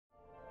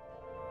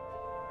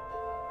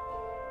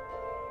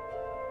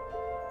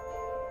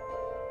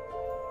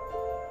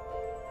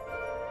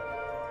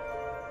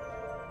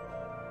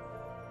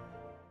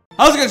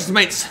How's it going,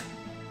 mates?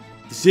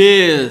 This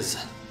is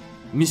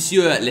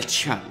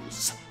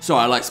Mrjacharles.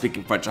 Sorry, I like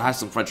speaking French. I have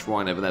some French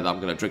wine over there that I'm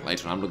going to drink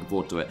later, and I'm looking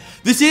forward to it.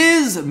 This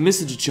is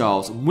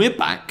Mrjacharles, and we're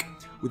back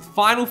with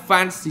Final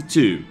Fantasy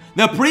II.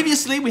 Now,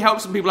 previously, we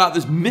helped some people out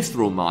with this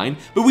mithril mine,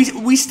 but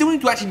we still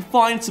need to actually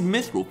find some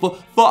mithril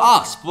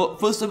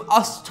for some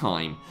us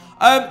time.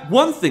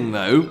 One thing,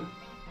 though,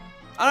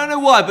 I don't know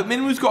why, but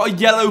Minwoo's got a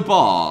yellow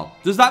bar.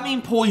 Does that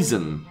mean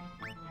poison?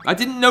 I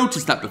didn't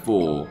notice that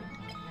before.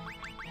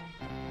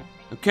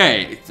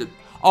 Okay,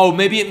 oh,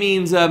 maybe it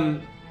means,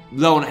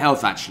 low on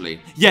health,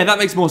 actually. Yeah, that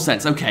makes more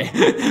sense, okay.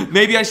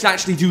 Maybe I should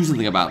actually do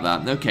something about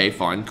that. Okay,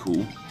 fine,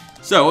 cool.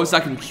 So, obviously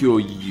I can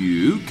cure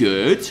you,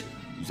 good.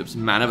 Use up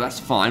some mana, but that's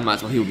fine. Might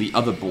as well heal the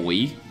other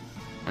boy.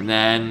 And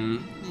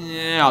then,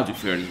 yeah, I'll do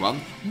Fearing as well.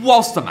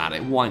 Whilst I'm at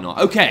it, why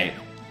not? Okay,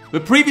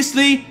 but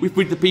previously, we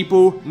freed the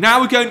people. Now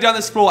we're going down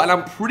this floor, and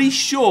I'm pretty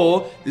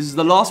sure this is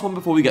the last one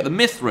before we get the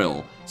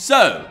mithril.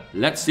 So,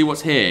 let's see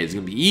what's here. Is it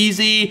going to be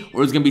easy,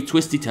 or is it going to be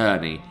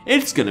twisty-turny?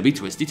 It's going to be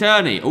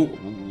twisty-turny. Oh,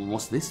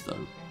 what's this,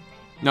 though?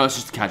 No, it's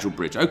just a casual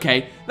bridge.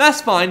 Okay,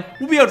 that's fine.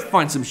 We'll be able to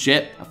find some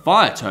shit. A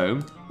fire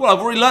tome. Well,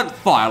 I've already learnt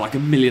fire like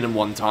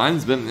 1,000,001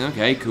 times, but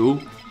okay,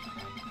 cool.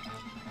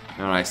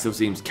 Alright, still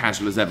seems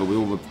casual as ever with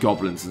all the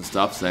goblins and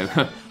stuff, so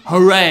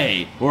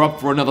hooray! We're up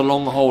for another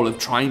long haul of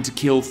trying to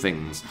kill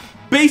things.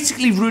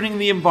 Basically ruining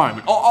the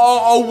environment.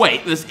 Oh,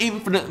 wait, there's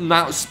infinite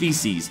amount of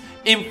species.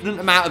 Infinite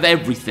amount of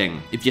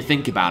everything, if you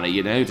think about it,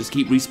 you know? Just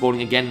keep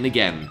respawning again and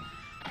again.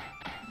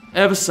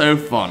 Ever so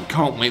fun.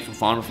 Can't wait for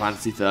Final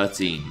Fantasy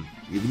 13.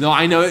 Even though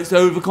I know it's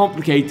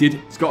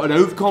overcomplicated. It's got an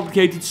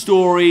overcomplicated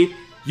story.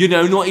 You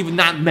know, not even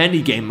that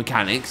many game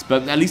mechanics,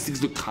 but at least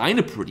things look kind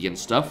of pretty and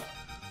stuff.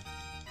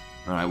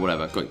 Alright,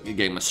 whatever. Got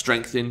getting my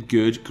strength in.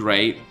 Good,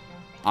 great.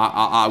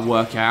 I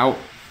work out.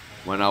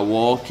 When I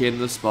walk in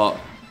the spot,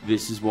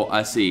 this is what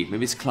I see.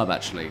 Maybe it's Club,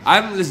 actually. I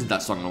haven't listened to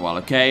that song in a while,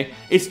 okay?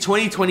 It's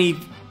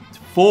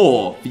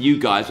 2024 for you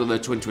guys, although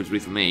 2023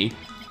 for me.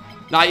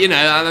 Like, you know,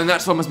 and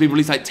that song must be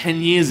released like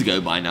 10 years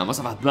ago by now.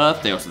 Must have a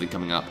birthday or something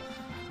coming up.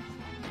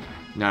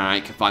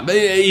 Alright, fine. But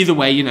either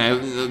way, you know,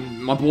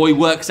 my boy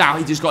works out.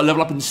 He just got to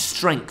level up in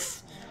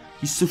strength.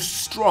 He's so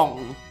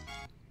strong.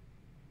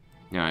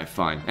 Alright,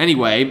 fine.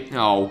 Anyway,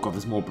 oh god,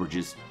 there's more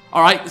bridges.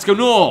 Alright, let's go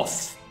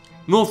north.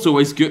 North's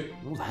always good.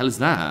 What the hell is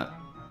that?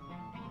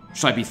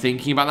 Should I be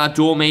thinking about that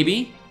door,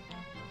 maybe?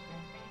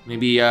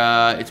 Maybe,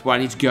 it's where I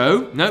need to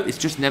go? No, it's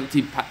just an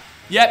empty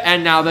Yep,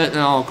 and now that,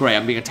 oh great,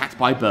 I'm being attacked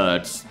by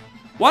birds.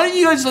 Why don't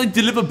you guys, like,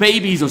 deliver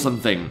babies or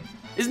something?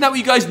 Isn't that what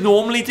you guys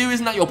normally do?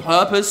 Isn't that your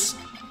purpose?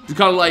 To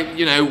kind of, like,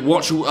 you know,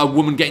 watch a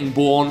woman getting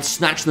born,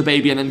 snatch the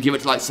baby, and then give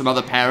it to, like, some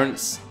other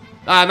parents?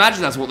 I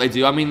imagine that's what they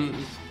do. I mean,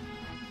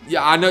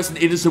 yeah, I know it's an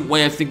innocent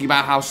way of thinking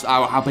about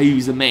how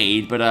babies are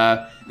made, but,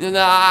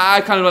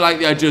 I kind of like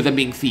the idea of them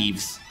being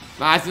thieves.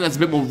 I think that's a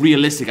bit more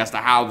realistic as to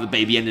how the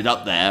baby ended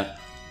up there.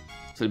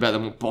 So better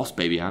than what Boss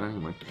Baby had,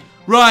 anyway.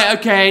 Right,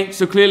 okay,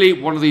 so clearly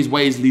one of these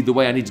ways lead the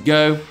way I need to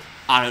go.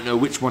 I don't know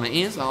which one it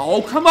is.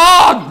 Oh, come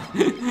on!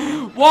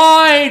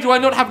 Why do I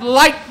not have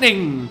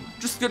lightning?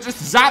 Just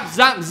zap,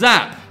 zap,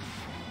 zap.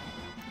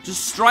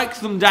 Just strike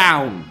them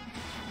down.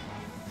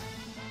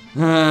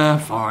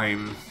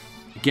 Fine.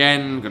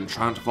 Again, I'm going to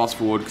try not to fast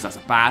forward because that's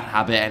a bad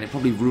habit and it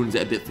probably ruins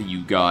it a bit for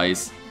you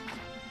guys.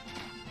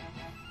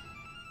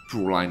 For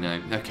all I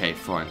know. Okay,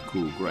 fine,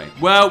 cool, great.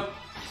 Well,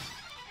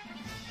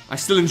 I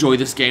still enjoy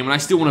this game and I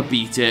still want to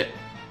beat it.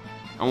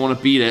 I want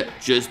to beat it.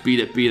 Just beat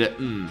it, beat it.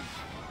 Man,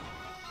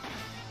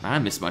 I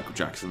miss Michael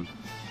Jackson.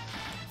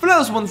 But that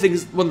was one of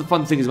the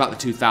fun things about the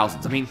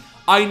 2000s. I mean,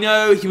 I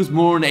know he was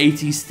more an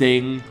 80s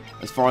thing,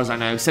 as far as I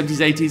know. 70s,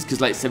 80s,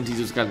 because like 70s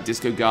was kind of a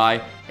disco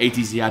guy.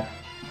 80s, he had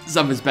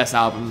some of his best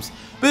albums.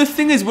 But the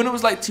thing is, when it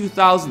was like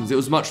 2000s, it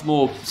was much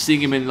more seeing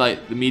him in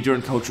like the media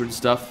and culture and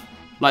stuff.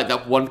 Like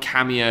that one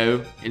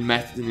cameo in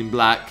Method and in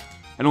Black.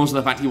 And also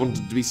the fact he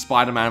wanted to be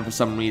Spider-Man for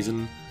some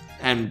reason.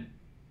 And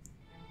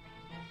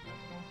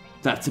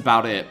that's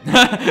about it.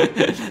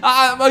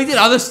 He did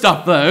other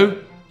stuff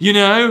though, you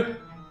know?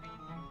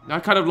 I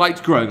kind of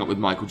liked growing up with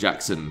Michael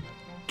Jackson.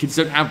 Kids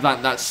don't have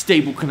that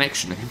stable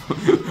connection anymore.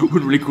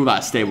 Wouldn't really call that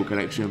a stable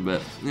connection,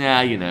 but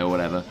yeah, you know,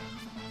 whatever.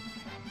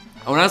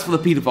 Oh, and as for the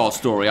paedophile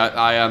story,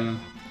 I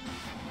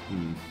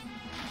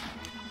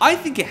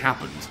think it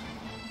happened.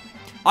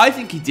 I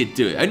think he did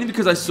do it, only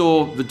because I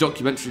saw the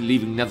documentary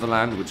Leaving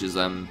Neverland, which is,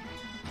 well,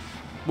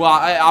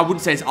 I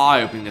wouldn't say it's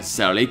eye-opening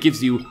necessarily. It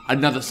gives you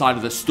another side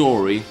of the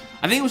story.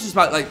 I think it was just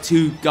about, like,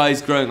 two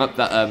guys growing up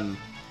that,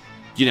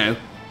 you know,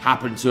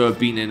 happened to have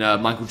been in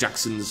Michael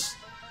Jackson's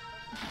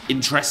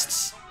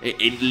interests,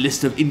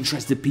 list of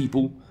interested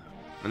people.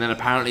 And then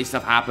apparently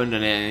stuff happened,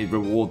 and they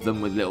reward them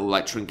with little,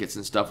 like, trinkets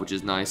and stuff, which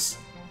is nice.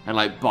 And,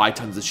 like, buy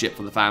tons of shit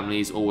for the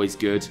families, always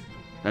good.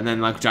 And then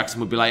Michael Jackson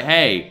would be like,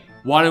 hey,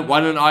 why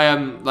don't I,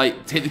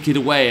 like, take the kid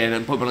away and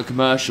then put him on a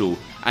commercial?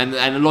 And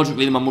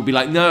logically the mum would be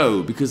like,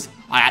 no, because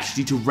I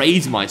actually need to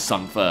raise my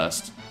son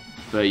first.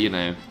 But, you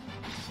know.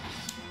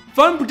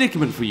 Fun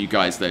predicament for you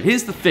guys, though.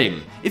 Here's the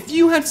thing. If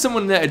you had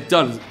someone that had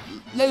done,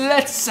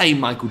 let's say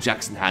Michael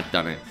Jackson had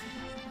done it.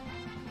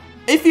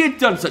 If he had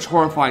done such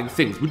horrifying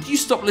things, would you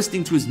stop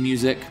listening to his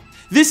music?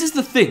 This is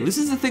the thing. This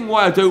is the thing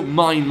why I don't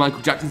mind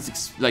Michael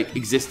Jackson's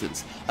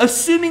existence.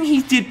 Assuming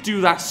he did do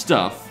that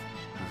stuff.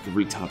 I can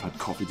really tell I've had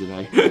coffee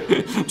today.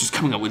 Just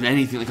coming up with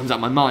anything that comes out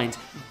of my mind.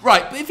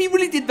 Right, but if he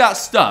really did that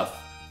stuff,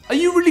 are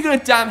you really going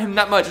to damn him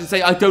that much and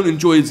say, I don't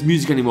enjoy his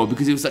music anymore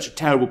because he was such a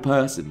terrible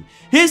person?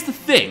 Here's the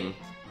thing.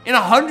 In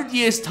 100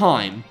 years'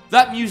 time,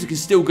 that music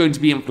is still going to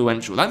be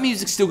influential. That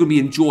music is still going to be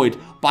enjoyed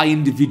by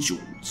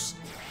individuals.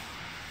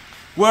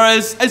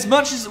 Whereas, as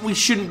much as we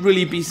shouldn't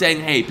really be saying,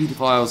 hey,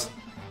 pedophiles,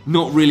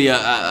 not really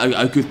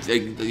a good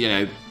thing, you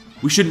know,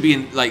 we shouldn't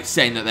be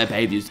saying that their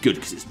behavior is good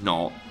because it's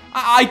not.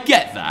 I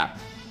get that.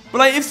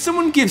 But if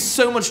someone gives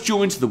so much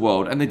joy into the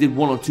world and they did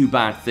one or two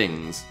bad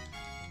things,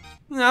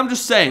 I'm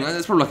just saying,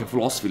 there's probably a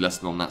philosophy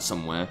lesson on that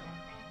somewhere.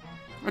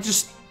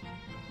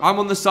 I'm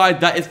on the side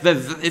that if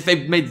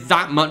they've made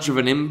that much of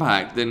an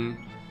impact,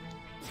 then,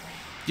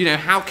 you know,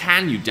 how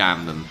can you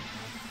damn them?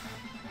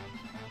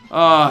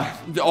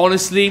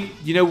 Honestly,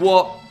 you know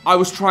what? I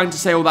was trying to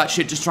say all that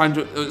shit, just trying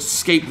to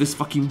escape this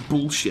fucking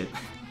bullshit.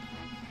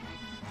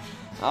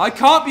 I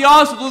can't be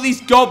arsed with all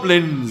these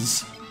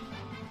goblins.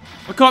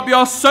 I can't be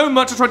arsed so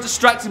much I tried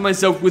distracting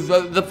myself with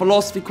the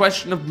philosophy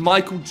question of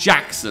Michael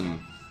Jackson.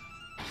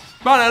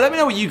 But let me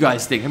know what you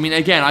guys think. I mean,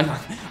 again,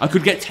 I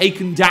could get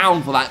taken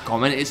down for that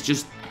comment. It's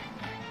just,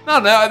 I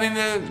don't know. I mean,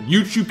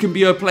 YouTube can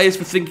be a place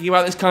for thinking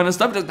about this kind of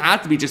stuff. It doesn't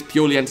have to be just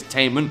purely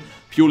entertainment,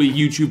 purely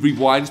YouTube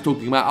rewinds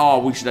talking about, oh,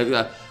 we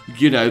should,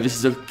 you know, this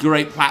is a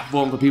great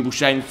platform for people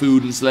sharing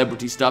food and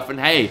celebrity stuff. And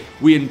hey,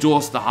 we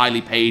endorse the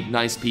highly paid,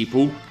 nice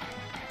people.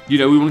 You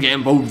know, we want to get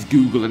involved with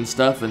Google and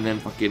stuff, and then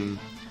fucking...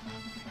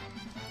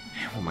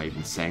 What am I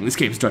even saying? This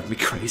game's driving me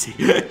crazy.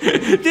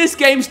 This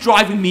game's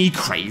driving me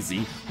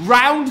crazy.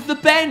 Round the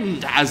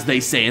bend, as they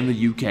say in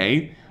the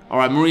UK.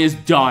 Alright, Maria's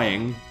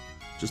dying.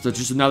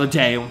 Just another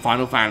day on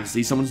Final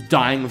Fantasy. Someone's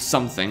dying of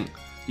something.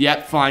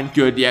 Yep, fine,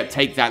 good. Yep,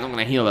 take that. Not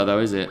gonna heal her though,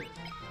 is it?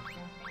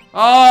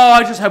 Oh,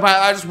 I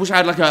just wish I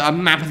had a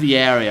map of the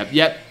area.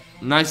 Yep,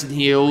 nice and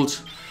healed.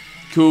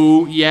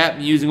 Cool, yep,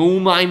 using all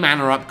my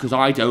mana up because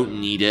I don't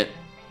need it.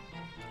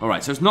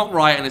 Alright, so it's not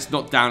right and it's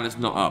not down and it's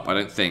not up, I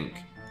don't think.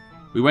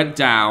 We went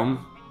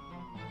down,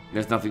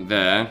 there's nothing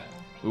there.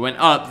 We went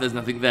up, there's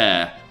nothing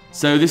there.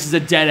 So this is a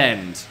dead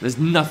end. There's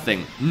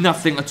nothing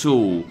at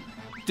all.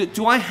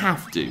 Do I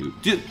have to?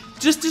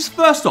 Just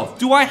first off,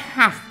 do I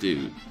have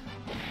to?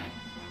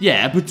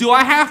 Yeah, but do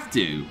I have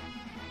to?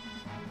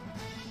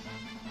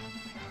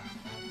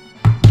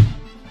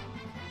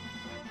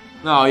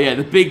 Oh yeah,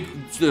 the big,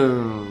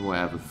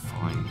 whatever,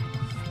 fine.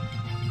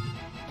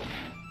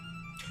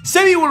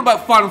 Say you want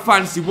about Final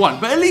Fantasy 1,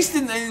 but at least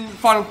in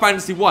Final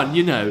Fantasy 1,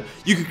 you know,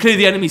 you could clear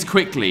the enemies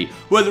quickly.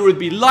 Whether it would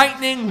be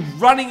lightning,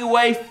 running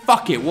away,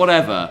 fuck it,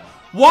 whatever.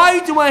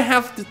 Why do I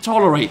have to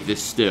tolerate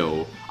this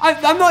still?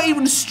 I'm not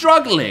even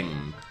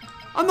struggling.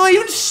 I'm not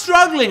even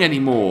struggling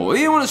anymore.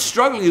 The only one that's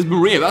struggling is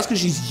Maria, but that's because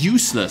she's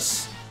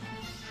useless.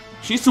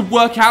 She needs to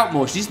work out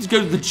more. She needs to go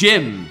to the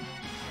gym.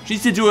 She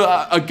needs to do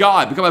a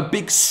guy, become a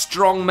big,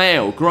 strong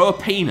male, grow a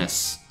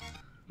penis.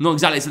 Not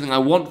exactly something I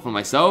want for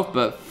myself,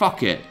 but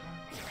fuck it.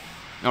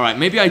 Alright,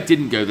 maybe I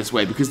didn't go this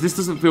way because this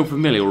doesn't feel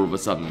familiar all of a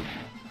sudden.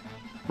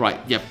 Right,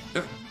 yep.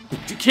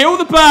 Kill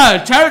the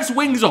bird! Tear its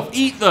wings off!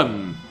 Eat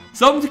them!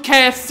 Sell them to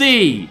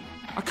KFC!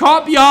 I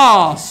can't be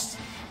arsed!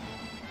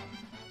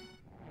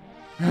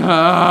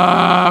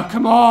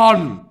 Come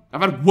on!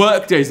 I've had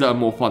work days that are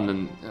more fun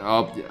than...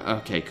 Oh,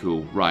 okay,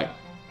 cool. Right.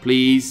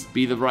 Please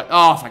be the right...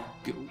 Oh,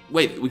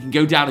 wait, we can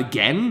go down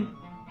again?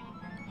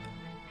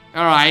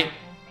 Alright.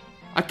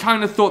 I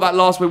kind of thought that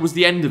last way was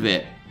the end of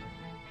it.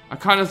 I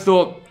kind of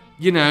thought...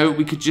 You know,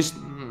 we could just...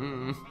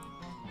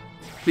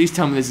 Please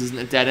tell me this isn't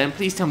a dead end.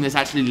 Please tell me this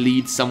actually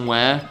leads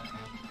somewhere.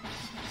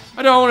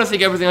 I don't want to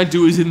think everything I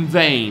do is in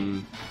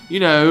vain.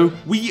 You know,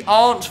 we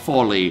aren't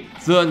folly.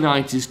 The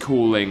night is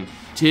calling.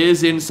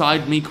 Tears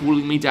inside me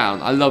calling me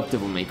down. I love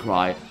Devil May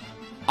Cry.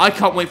 I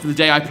can't wait for the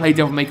day I play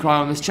Devil May Cry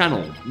on this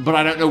channel. But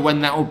I don't know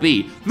when that will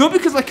be. Not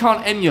because I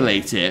can't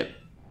emulate it.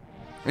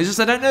 It's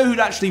just I don't know who'd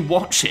actually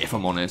watch it, if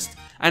I'm honest.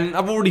 And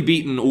I've already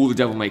beaten all the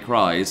Devil May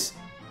Crys.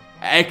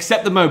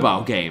 Except the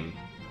mobile game.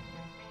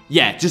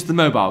 Yeah, just the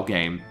mobile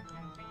game.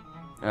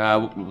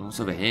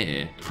 What's over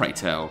here? Pray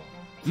tell.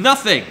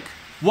 Nothing!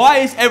 Why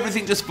is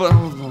everything just for...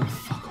 Oh,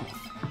 fuck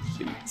off.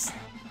 Please.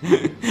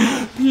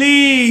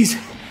 Please!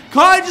 Can't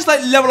I just,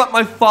 level up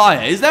my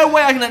fire? Is there a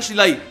way I can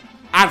actually,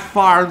 add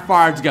fire and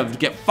fire together to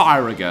get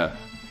firiger?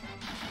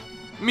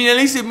 I mean, at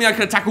least it means I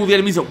can attack all the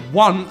enemies at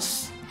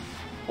once.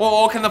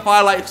 Or can the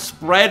fire,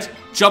 spread,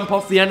 jump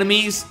off the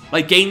enemies,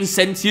 gain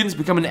sentience,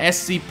 become an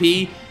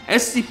SCP?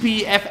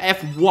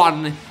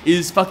 SCP-FF1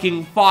 is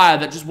fucking fire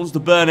that just wants to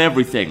burn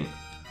everything.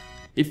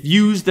 If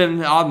used,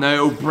 then, I don't know,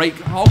 it'll break...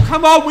 Oh,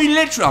 come on, we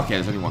literally... Okay,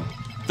 there's only one.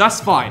 That's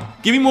fine.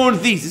 Give me more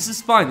of these. This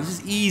is fine. This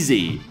is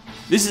easy.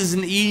 This is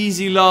an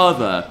easy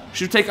lather.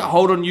 Should take a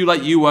hold on you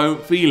like you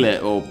won't feel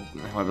it, or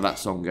however that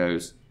song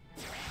goes.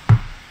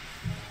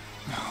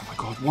 Oh my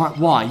god,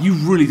 why? You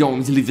really don't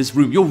want me to leave this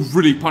room. You're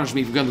really punishing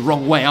me for going the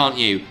wrong way, aren't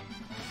you?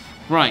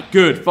 Right,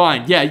 good,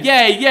 fine. Yeah,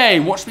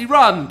 yay. Watch me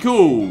run.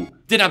 Cool.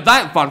 Didn't have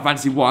that in Final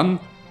Fantasy 1.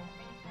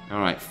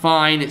 Alright,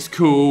 fine. It's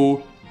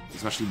cool.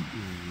 It's actually...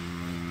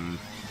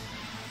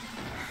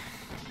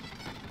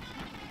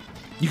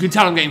 You can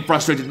tell I'm getting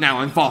frustrated now.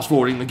 I'm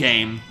fast-forwarding the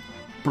game.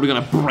 Probably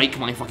gonna break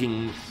my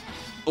fucking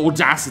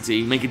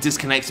Audacity. Make it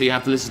disconnect so you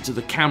have to listen to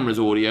the camera's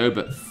audio,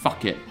 but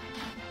fuck it.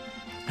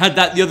 Had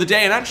that the other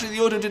day, and actually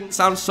the audio didn't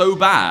sound so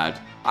bad.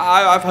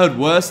 I've heard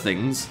worse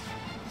things.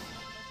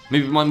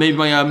 Maybe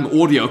my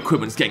audio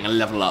equipment's getting a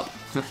level up.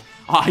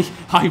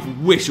 I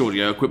wish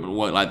audio equipment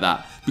worked like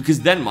that, because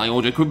then my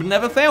audio equipment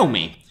never fail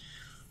me.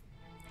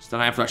 So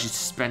then I have to actually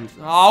spend...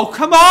 Oh,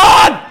 come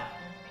on!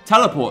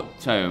 Teleport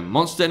tome.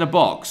 Monster in a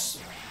box.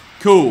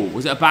 Cool.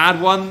 Was it a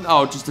bad one?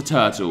 Oh, just a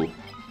turtle.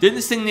 Didn't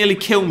this thing nearly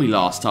kill me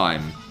last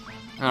time?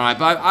 Alright,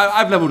 but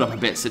I've leveled up a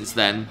bit since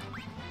then.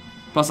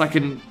 Plus I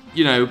can,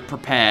 you know,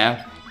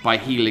 prepare by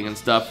healing and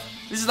stuff.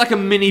 This is like a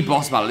mini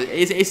boss battle.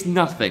 It's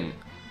nothing.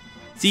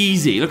 It's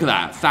easy. Look at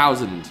that.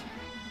 1,000.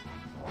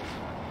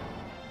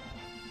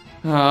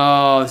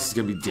 Oh, this is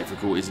going to be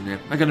difficult, isn't it?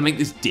 I'm going to make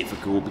this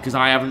difficult because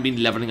I haven't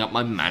been leveling up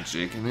my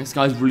magic. And this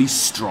guy's really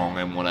strong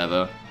and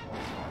whatever.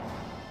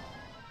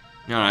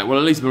 Alright, well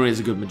at least Maria's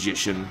a good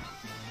magician.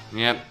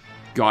 Yep,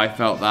 guy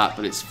felt that,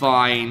 but it's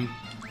fine.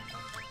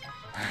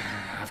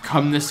 I've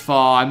come this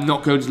far. I'm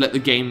not going to let the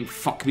game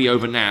fuck me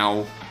over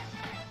now.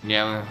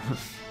 Yeah.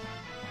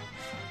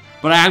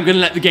 But I am going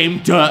to let the game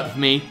derp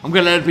me. I'm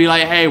going to let it be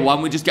like, hey, why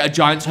don't we just get a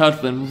giant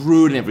turtle and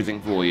ruin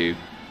everything for you?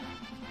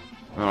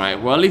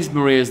 Alright, well at least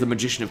Maria's the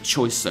magician of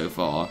choice so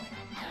far.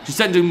 She's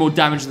certainly doing more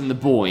damage than the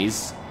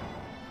boys.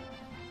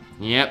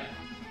 Yep.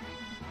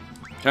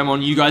 Come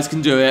on, you guys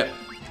can do it.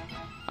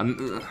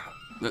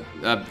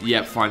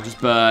 Yeah, fine, just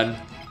burn.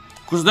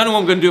 Because I don't know what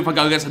I'm going to do if I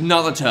go against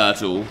another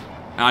turtle.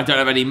 And I don't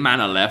have any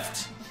mana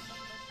left.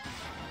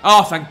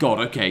 Oh, thank God.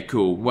 Okay,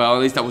 cool. Well,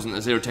 at least that wasn't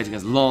as irritating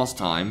as last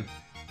time.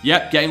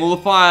 Yep, getting all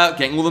the fire,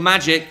 getting all the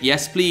magic.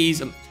 Yes,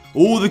 please.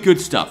 All the good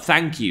stuff.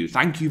 Thank you.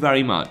 Thank you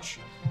very much.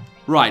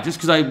 Right, just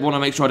because I want to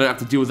make sure I don't have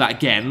to deal with that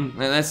again.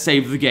 Let's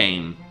save the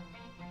game.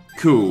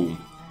 Cool.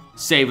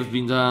 Save has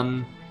been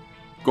done.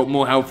 Got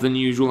more health than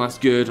usual, that's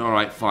good.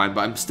 Alright, fine,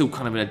 but I'm still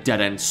kind of in a dead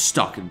end,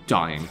 stuck and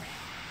dying.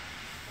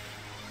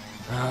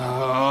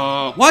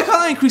 Why can't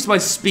I increase my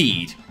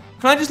speed?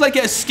 Can I just, like,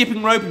 get a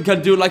skipping rope and kind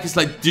of do it like it's,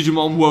 like,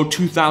 Digimon World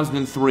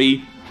 2003?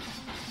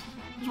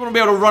 I just want to be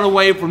able to run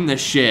away from this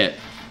shit.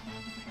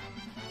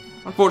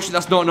 Unfortunately,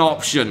 that's not an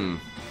option.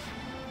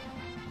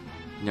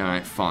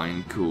 Alright,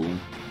 fine, cool.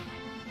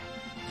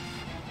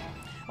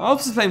 I'm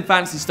also playing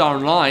Phantasy Star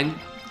Online,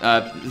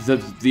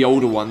 the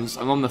older ones.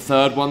 I'm on the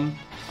 3rd one.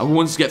 I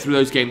wanted to get through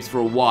those games for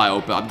a while,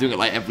 but I'm doing it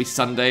like every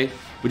Sunday,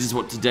 which is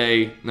what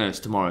today... No, it's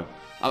tomorrow.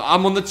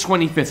 I'm on the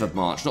 25th of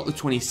March, not the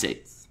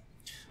 26th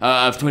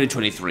of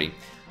 2023.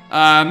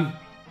 Yeah,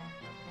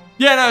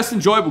 no, it's an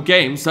enjoyable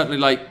game. Certainly,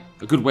 like,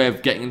 a good way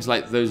of getting into,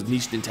 like, those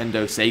niche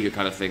Nintendo, Sega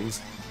kind of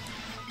things.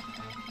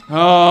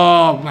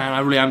 Oh, man, I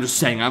really am just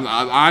saying. I'm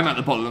at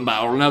the bottom of the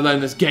battle, now they're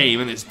in this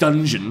game, and it's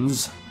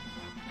dungeons.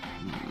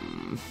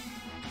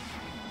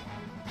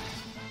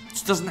 It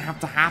just doesn't have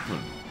to happen.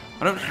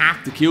 I don't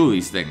have to kill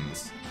these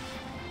things.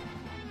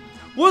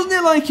 Wasn't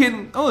it like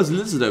in... Oh, there's a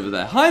lizard over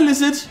there. Hi,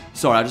 lizard.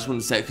 Sorry, I just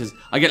wanted to say it because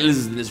I get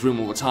lizards in this room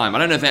all the time. I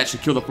don't know if they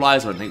actually kill the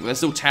flies or anything, but they're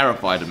still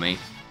terrified of me.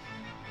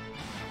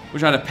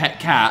 Wish I had a pet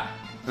cat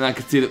and I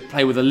could see that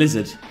play with a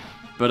lizard.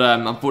 But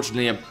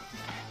unfortunately...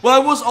 Well,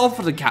 I was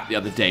offered a cat the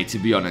other day, to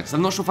be honest.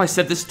 I'm not sure if I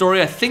said this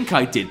story. I think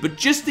I did, but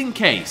just in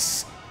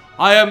case.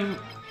 I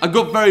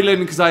got very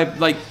lonely because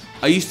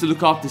I used to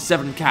look after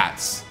 7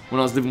 cats when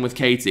I was living with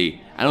Katie.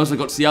 And also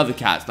got to see other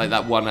cats, like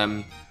that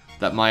one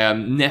that my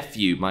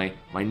nephew, my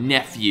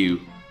nephew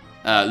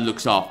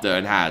looks after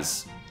and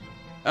has.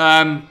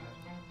 And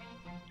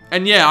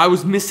yeah, I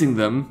was missing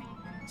them.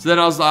 So then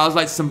I was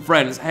like to some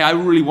friends, hey, I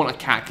really want a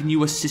cat, can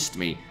you assist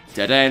me?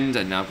 Dead end,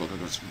 and now I've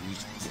got...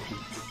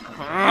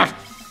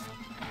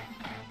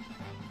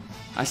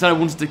 I said I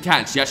wanted a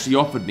cat, she actually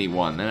offered me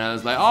one, and I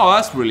was like, oh,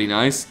 that's really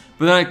nice.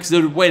 But then I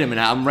considered, wait a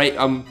minute,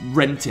 I'm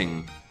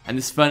renting, and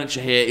this furniture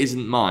here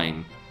isn't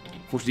mine.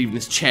 Unfortunately, even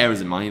this chair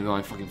isn't mine, even though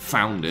I fucking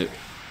found it.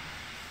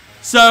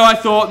 So I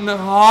thought, no,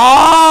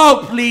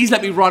 oh, please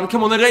let me run.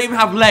 Come on, they don't even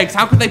have legs.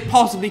 How could they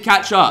possibly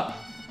catch up?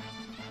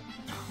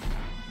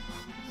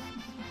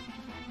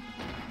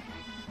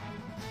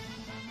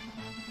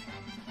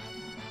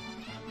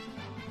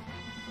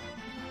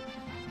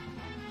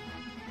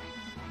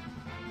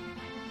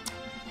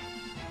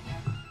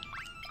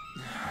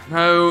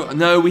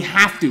 No, we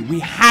have to. We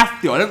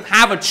have to. I don't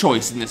have a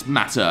choice in this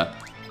matter.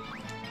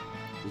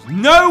 There's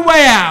no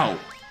way out.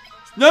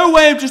 There's no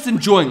way of just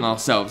enjoying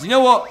ourselves. You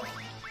know what?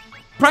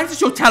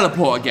 Practice your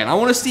teleport again. I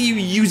want to see you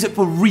use it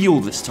for real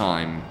this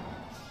time.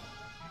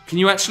 Can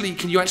you actually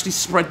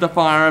spread the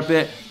fire a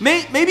bit?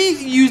 Maybe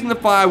using the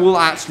fire will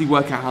actually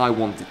work out how I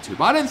want it to,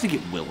 but I don't think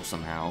it will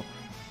somehow.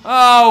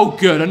 Oh,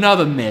 good.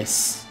 Another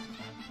miss.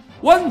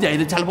 One day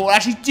the teleport will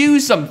actually do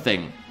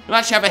something. It'll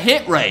actually have a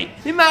hit rate.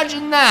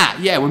 Imagine that.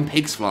 Yeah, when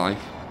pigs fly.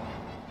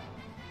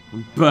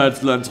 When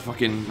birds learn to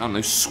fucking, I don't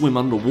know, swim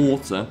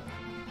underwater.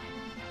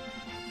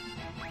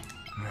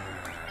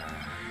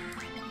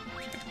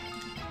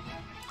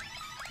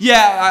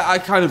 Yeah, I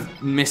kind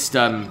of missed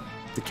the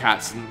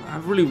cats, and I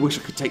really wish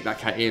I could take that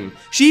cat in.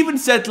 She even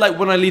said, like,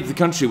 when I leave the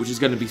country, which is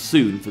going to be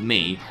soon for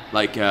me,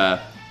 like,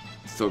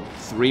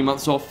 3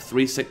 months off,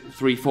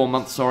 4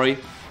 months, sorry,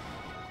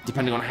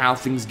 depending on how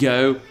things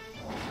go.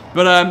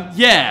 But,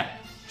 yeah,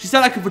 she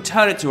said I could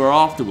return it to her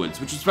afterwards,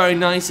 which was very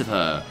nice of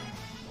her.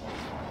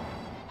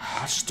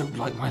 I just don't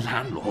like my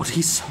landlord.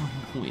 He's so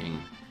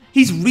annoying.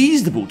 He's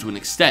reasonable to an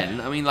extent.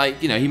 I mean,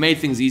 like, you know, he made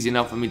things easy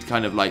enough for me to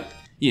kind of, like,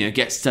 you know,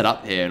 get set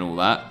up here and all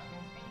that.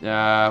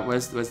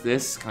 Where's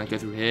this? Can I go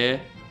through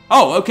here?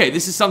 Oh, okay,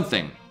 this is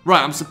something.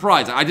 Right, I'm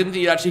surprised. I didn't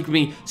think it actually could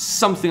be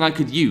something I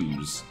could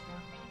use.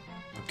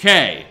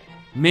 Okay,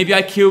 maybe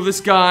I kill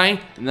this guy,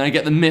 and then I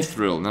get the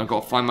mithril, and I've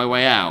got to find my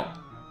way out.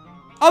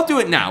 I'll do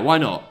it now, why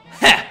not?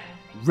 Heh!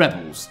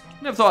 Rebels.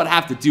 Never thought I'd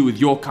have to deal with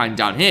your kind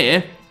down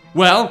here.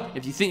 Well,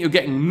 if you think you're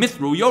getting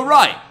mithril, you're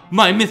right.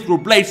 My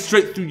mithril blade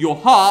straight through your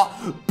heart.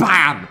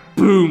 Bam!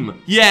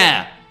 Boom!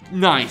 Yeah!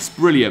 Nice,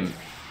 brilliant.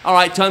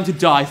 Alright, time to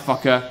die,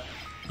 fucker.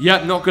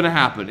 Yep, not gonna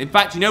happen. In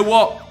fact, you know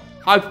what?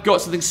 I've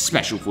got something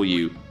special for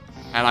you.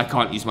 And I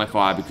can't use my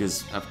fire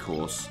because, of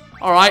course.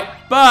 Alright,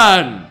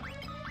 burn!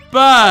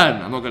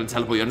 Burn! I'm not gonna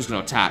teleport you, I'm just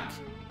gonna attack.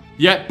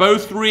 Yep,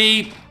 both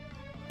 3.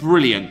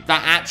 Brilliant.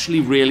 That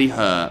actually really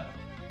hurt.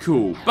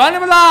 Cool. Burn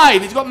him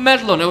alive! He's got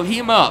metal on, it'll heat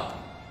him up.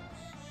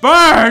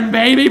 Burn,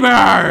 baby,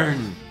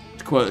 burn!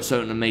 To quote a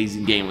certain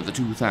amazing game with the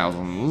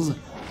 2000s.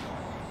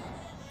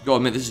 Gotta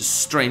admit, this is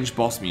strange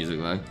boss music,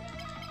 though.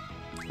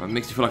 It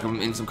makes me feel like I'm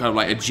in some kind of,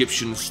 like,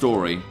 Egyptian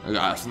story.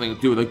 Something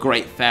to do with a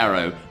great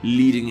pharaoh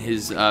leading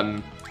his,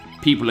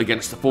 people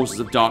against the forces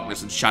of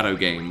darkness and shadow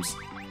games.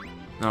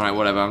 Alright,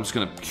 whatever. I'm just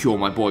gonna cure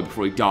my boy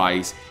before he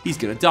dies. He's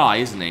gonna die,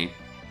 isn't he?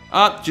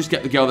 Just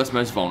get the girl that's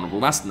most vulnerable.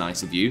 That's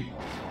nice of you.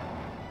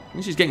 I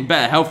think she's getting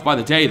better health by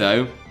the day,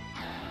 though.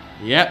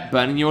 Yep,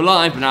 burning you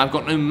alive, but now I've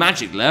got no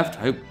magic left.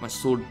 I hope my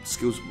sword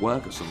skills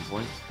work at some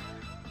point.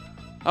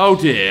 Oh,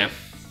 dear.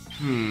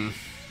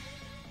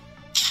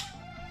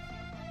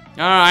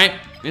 Alright,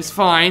 it's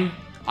fine.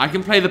 I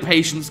can play the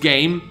patience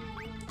game.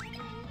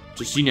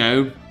 Just, you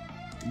know,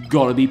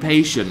 gotta be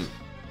patient.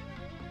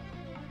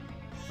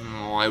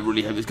 Oh, I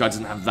really hope this guy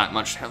doesn't have that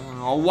much health.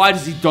 Oh, why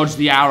does he dodge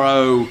the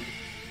arrow?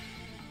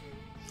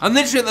 I'm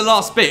literally at the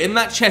last bit. In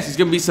that chest is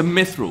gonna be some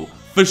mithril.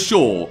 For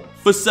sure.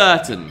 For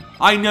certain.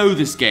 I know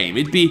this game.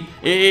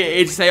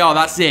 It'd say, oh,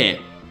 that's it.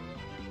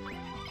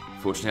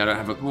 Fortunately, I don't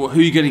have a... Well, who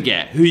are you gonna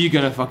get? Who are you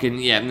gonna fucking...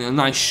 Yeah,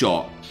 nice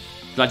shot.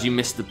 Glad you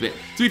missed the bit.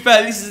 To be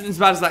fair, this isn't as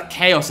bad as that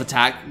Chaos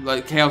attack.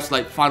 Like, Chaos,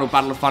 like, Final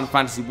Battle of Final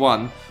Fantasy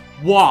 1.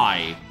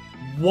 Why?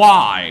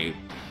 Why?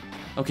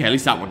 Okay, at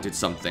least that one did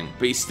something.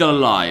 But he's still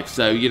alive,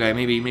 so, you know,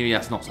 maybe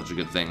that's not such a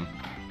good thing.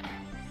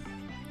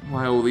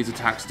 Why are all these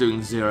attacks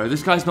doing 0?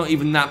 This guy's not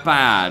even that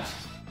bad.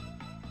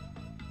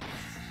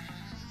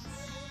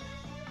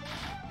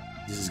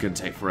 This is gonna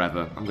take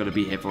forever. I'm gonna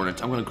be here for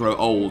it. I'm gonna grow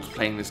old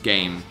playing this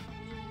game.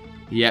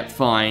 Yep,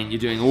 fine. You're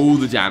doing all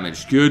the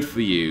damage. Good for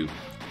you.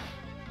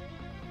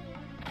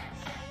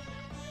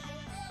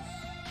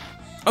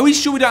 Are we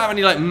sure we don't have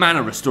any, like,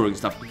 mana restoring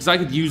stuff? Because I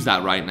could use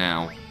that right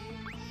now.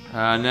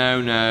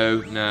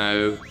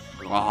 No.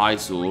 A high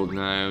sword.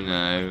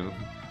 No.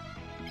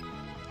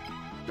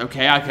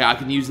 Okay, I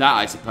can use that,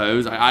 I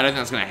suppose. I don't think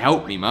that's going to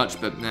help me much,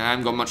 but I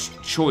haven't got much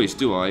choice,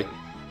 do I?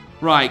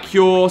 Right,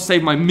 cure,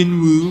 save my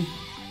Minwoo.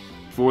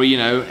 Before he, you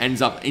know,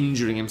 ends up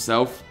injuring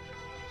himself.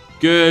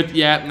 Good,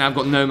 yeah, now I've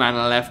got no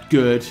mana left.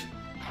 Good.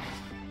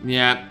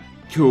 Yeah,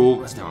 cool.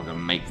 That's not how I'm going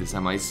to make this,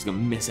 am I? This is going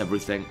to miss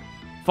everything.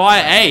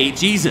 Fire 8?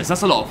 Jesus,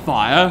 that's a lot of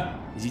fire.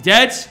 Is he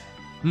dead?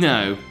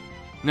 No.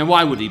 Now,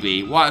 why would he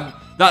be? Why?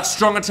 That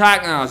strong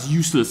attack? Ah, it's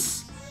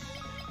useless.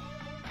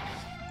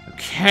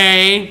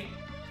 Okay.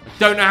 I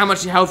don't know how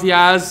much health he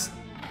has,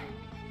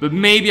 but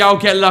maybe I'll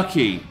get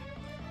lucky.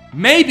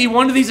 Maybe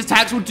one of these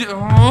attacks will do...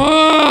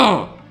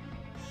 Oh!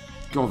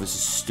 God, this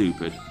is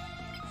stupid.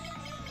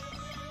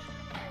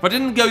 If I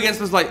didn't go against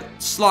those, like,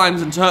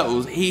 slimes and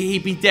turtles,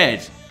 he'd be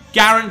dead.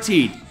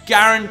 Guaranteed.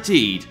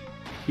 Guaranteed.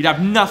 He'd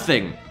have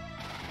nothing.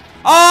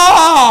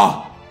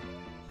 Oh!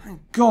 Thank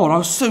God, I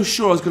was so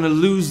sure I was going to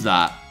lose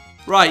that.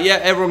 Right, yeah,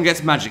 everyone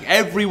gets magic.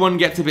 Everyone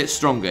gets a bit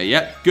stronger,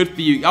 yep. Good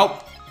for you.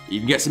 Oh, you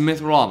can get some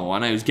mithril armor. I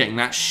know who's getting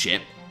that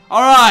shit.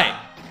 Alright.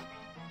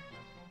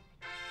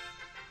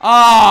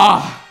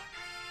 Ah!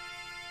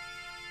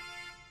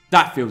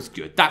 That feels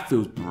good. That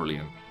feels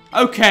brilliant.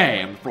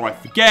 Okay, and before I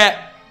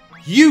forget,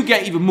 you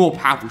get even more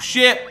powerful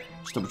shit.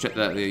 Just double check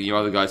that your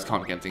other guys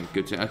can't get anything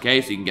good to...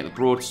 Okay, so you can get the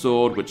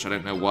broadsword, which I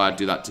don't know why I'd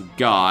do that to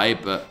Guy,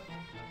 but...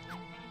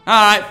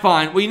 Alright,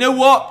 fine. Well, you know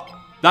what?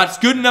 That's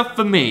good enough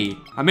for me.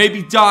 I may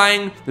be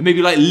dying. There may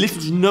be, like,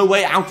 little to no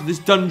way out of this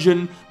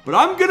dungeon, but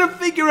I'm gonna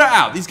figure it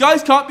out. These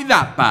guys can't be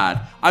that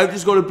bad. I've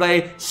just got to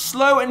play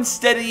slow and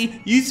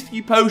steady, use a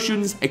few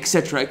potions,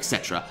 etc.,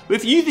 etc. But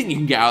if you think you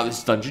can get out of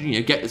this dungeon,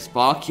 you know, get this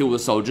far, kill the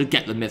soldier,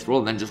 get the mithril,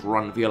 and then just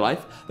run for your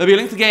life, there'll be a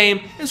link to the game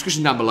in the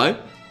description down below.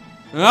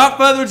 Without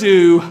further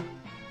ado,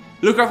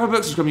 Look out for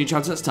books coming to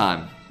your channel next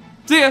time.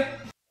 See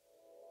ya!